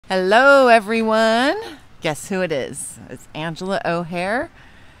Hello, everyone. Guess who it is? It's Angela O'Hare,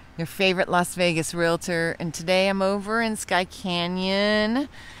 your favorite Las Vegas realtor. And today I'm over in Skye Canyon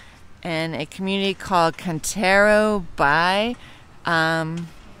in a community called Cantaro I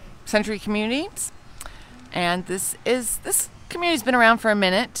Century Communities. And this community's been around for a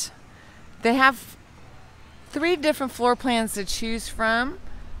minute. They have 3 different floor plans to choose from.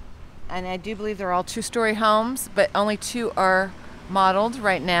 And I do believe they're all 2-story homes, but only 2 are modeled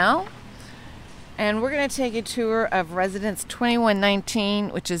right now. And we're going to take a tour of Residence 2119,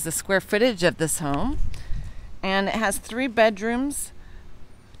 which is the square footage of this home. And it has 3 bedrooms,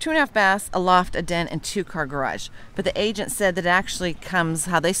 2.5 baths, a loft, a den, and 2-car garage. But the agent said that it actually comes,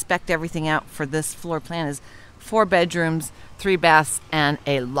 how they spec'd everything out for this floor plan is 4 bedrooms, 3 baths, and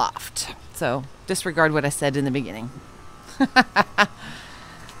a loft. So disregard what I said in the beginning.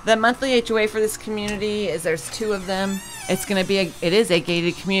 The monthly HOA for this community is there's 2 of them. It is a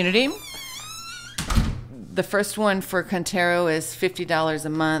gated community. The first one for Cantaro is $50 a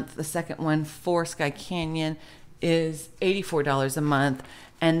month. The second one for Skye Canyon is $84 a month.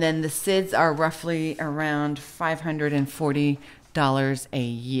 And then the SIDs are roughly around $540 a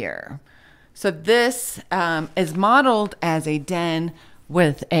year. So this is modeled as a den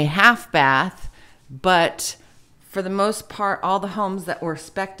with a half bath, but for the most part, all the homes that were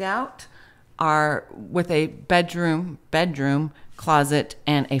spec'd out are with a bedroom, closet,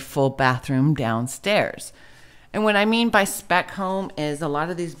 and a full bathroom downstairs. And what I mean by spec home is a lot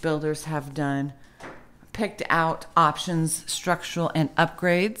of these builders have picked out options, structural, and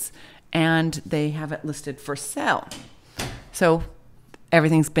upgrades, and they have it listed for sale. So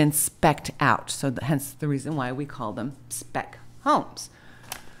everything's been spec'd out. So hence the reason why we call them spec homes.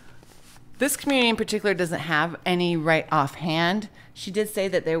 This community in particular doesn't have any right offhand. She did say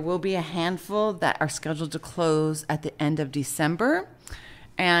that there will be a handful that are scheduled to close at the end of December.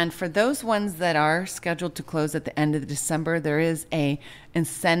 And for those ones that are scheduled to close at the end of December, there is a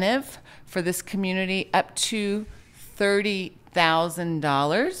incentive for this community up to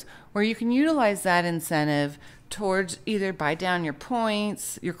 $30,000, where you can utilize that incentive towards either buy down your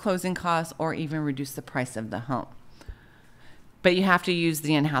points, your closing costs, or even reduce the price of the home. But you have to use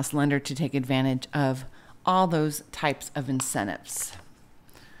the in-house lender to take advantage of all those types of incentives.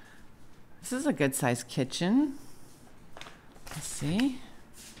 This is a good-sized kitchen. Let's see.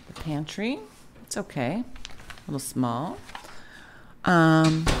 The pantry. It's okay. A little small.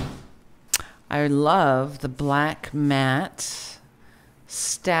 I love the black matte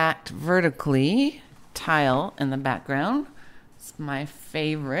stacked vertically tile in the background. It's my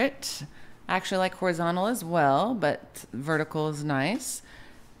favorite. I actually like horizontal as well, but vertical is nice.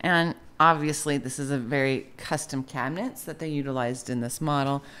 And obviously this is a very custom cabinets that they utilized in this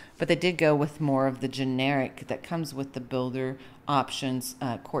model, but they did go with more of the generic that comes with the builder options,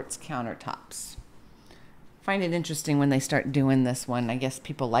 quartz countertops. Find it interesting when they start doing this one. I guess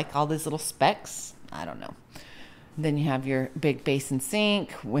people like all these little specs. I don't know. Then you have your big basin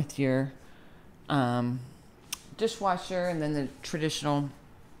sink with your dishwasher, and then the traditional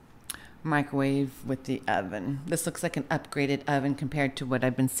microwave with the oven. This looks like an upgraded oven compared to what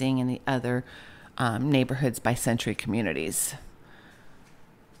I've been seeing in the other neighborhoods by Century Communities.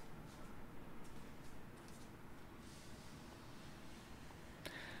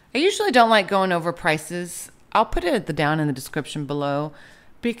 I usually don't like going over prices. I'll put it down in the description below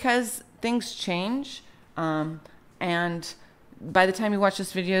because things change, and by the time you watch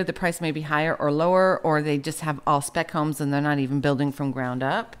this video, the price may be higher or lower, or they just have all spec homes and they're not even building from ground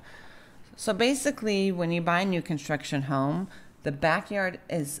up. So basically, when you buy a new construction home, the backyard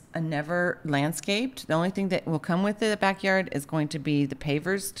is never landscaped. The only thing that will come with the backyard is going to be the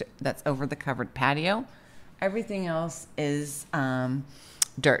pavers that's over the covered patio. Everything else is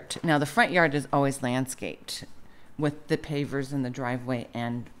dirt. Now, the front yard is always landscaped with the pavers in the driveway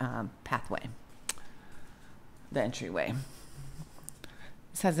and pathway, the entryway.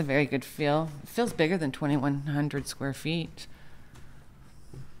 This has a very good feel. It feels bigger than 2,100 square feet.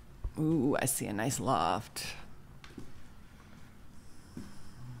 Ooh, I see a nice loft.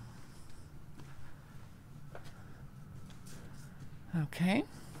 Okay,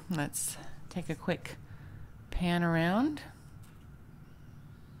 let's take a quick pan around.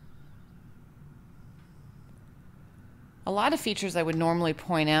 A lot of features I would normally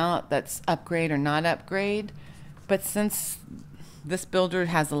point out that's upgrade or not upgrade, but since this builder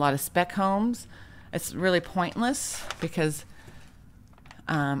has a lot of spec homes, it's really pointless because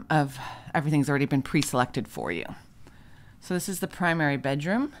of everything's already been pre-selected for you. So this is the primary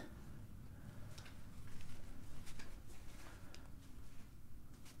bedroom.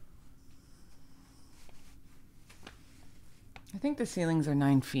 think the ceilings are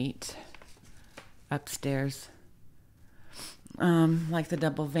 9 feet upstairs. Like the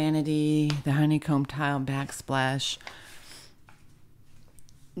double vanity, the honeycomb tile backsplash,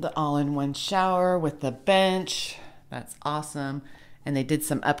 the all-in-one shower with the bench. That's awesome. And they did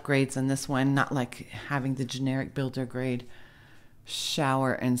some upgrades on this one, not like having the generic builder grade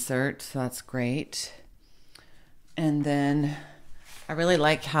shower insert. So that's great. And then I really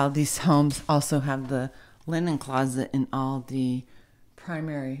like how these homes also have the linen closet in all the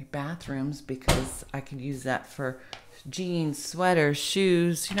primary bathrooms, because I could use that for jeans, sweaters,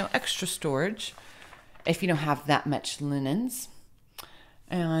 shoes, you know, extra storage if you don't have that much linens.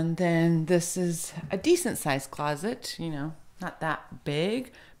 And then this is a decent sized closet, you know, not that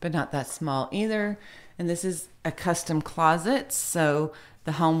big, but not that small either. And this is a custom closet, so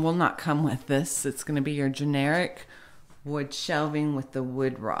the home will not come with this. It's going to be your generic wood shelving with the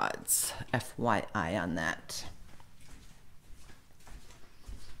wood rods. FYI on that.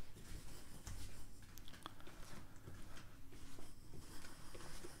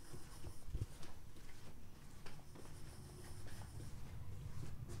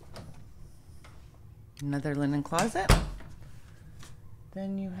 Another linen closet.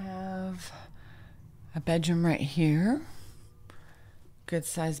 Then you have a bedroom right here. Good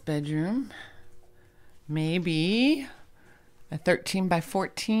sized bedroom. Maybe a 13 by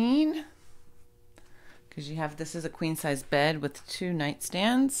 14. Because you have, this is a queen size bed with 2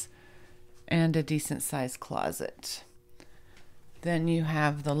 nightstands and a decent sized closet. Then you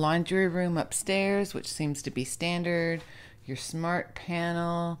have the laundry room upstairs, which seems to be standard. Your smart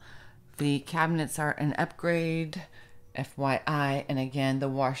panel. The cabinets are an upgrade, FYI, and again, the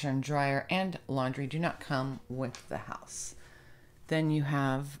washer and dryer and laundry do not come with the house. Then you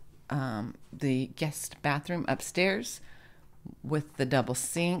have the guest bathroom upstairs with the double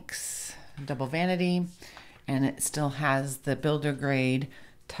sinks, double vanity, and it still has the builder grade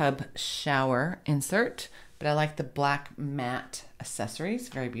tub shower insert, but I like the black matte accessories,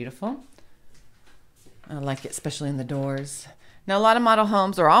 very beautiful. I like it, especially in the doors. Now, a lot of model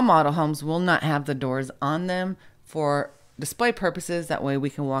homes, or all model homes, will not have the doors on them for display purposes. That way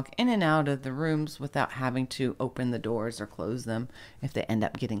we can walk in and out of the rooms without having to open the doors or close them if they end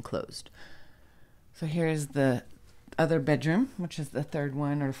up getting closed. So here's the other bedroom, which is the third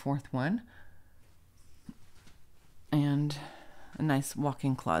one or fourth one. And a nice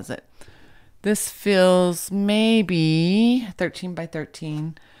walk-in closet. This feels maybe 13 by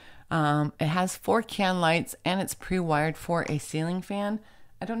 13. It has 4 can lights and it's pre-wired for a ceiling fan.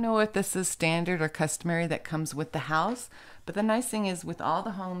 I don't know if this is standard or customary that comes with the house, but the nice thing is with all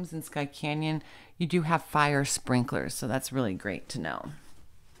the homes in Skye Canyon, you do have fire sprinklers. So that's really great to know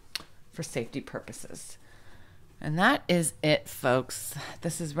for safety purposes. And that is it, folks.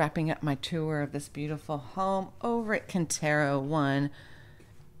 This is wrapping up my tour of this beautiful home over at Cantaro I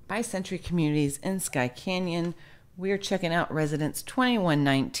by Century Communities in Skye Canyon. We are checking out Residence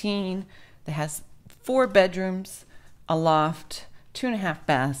 2119 that has 4 bedrooms, a loft, 2.5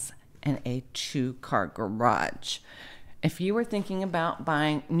 baths, and a 2-car garage. If you are thinking about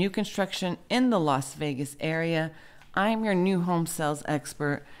buying new construction in the Las Vegas area, I'm your new home sales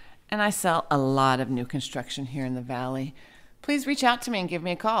expert, and I sell a lot of new construction here in the Valley. Please reach out to me and give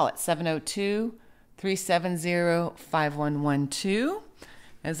me a call at 702-370-5112.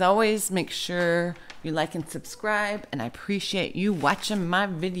 As always, make sure you like and subscribe, and I appreciate you watching my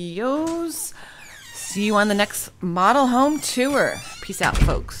videos. See you on the next model home tour. Peace out,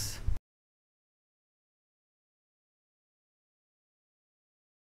 folks.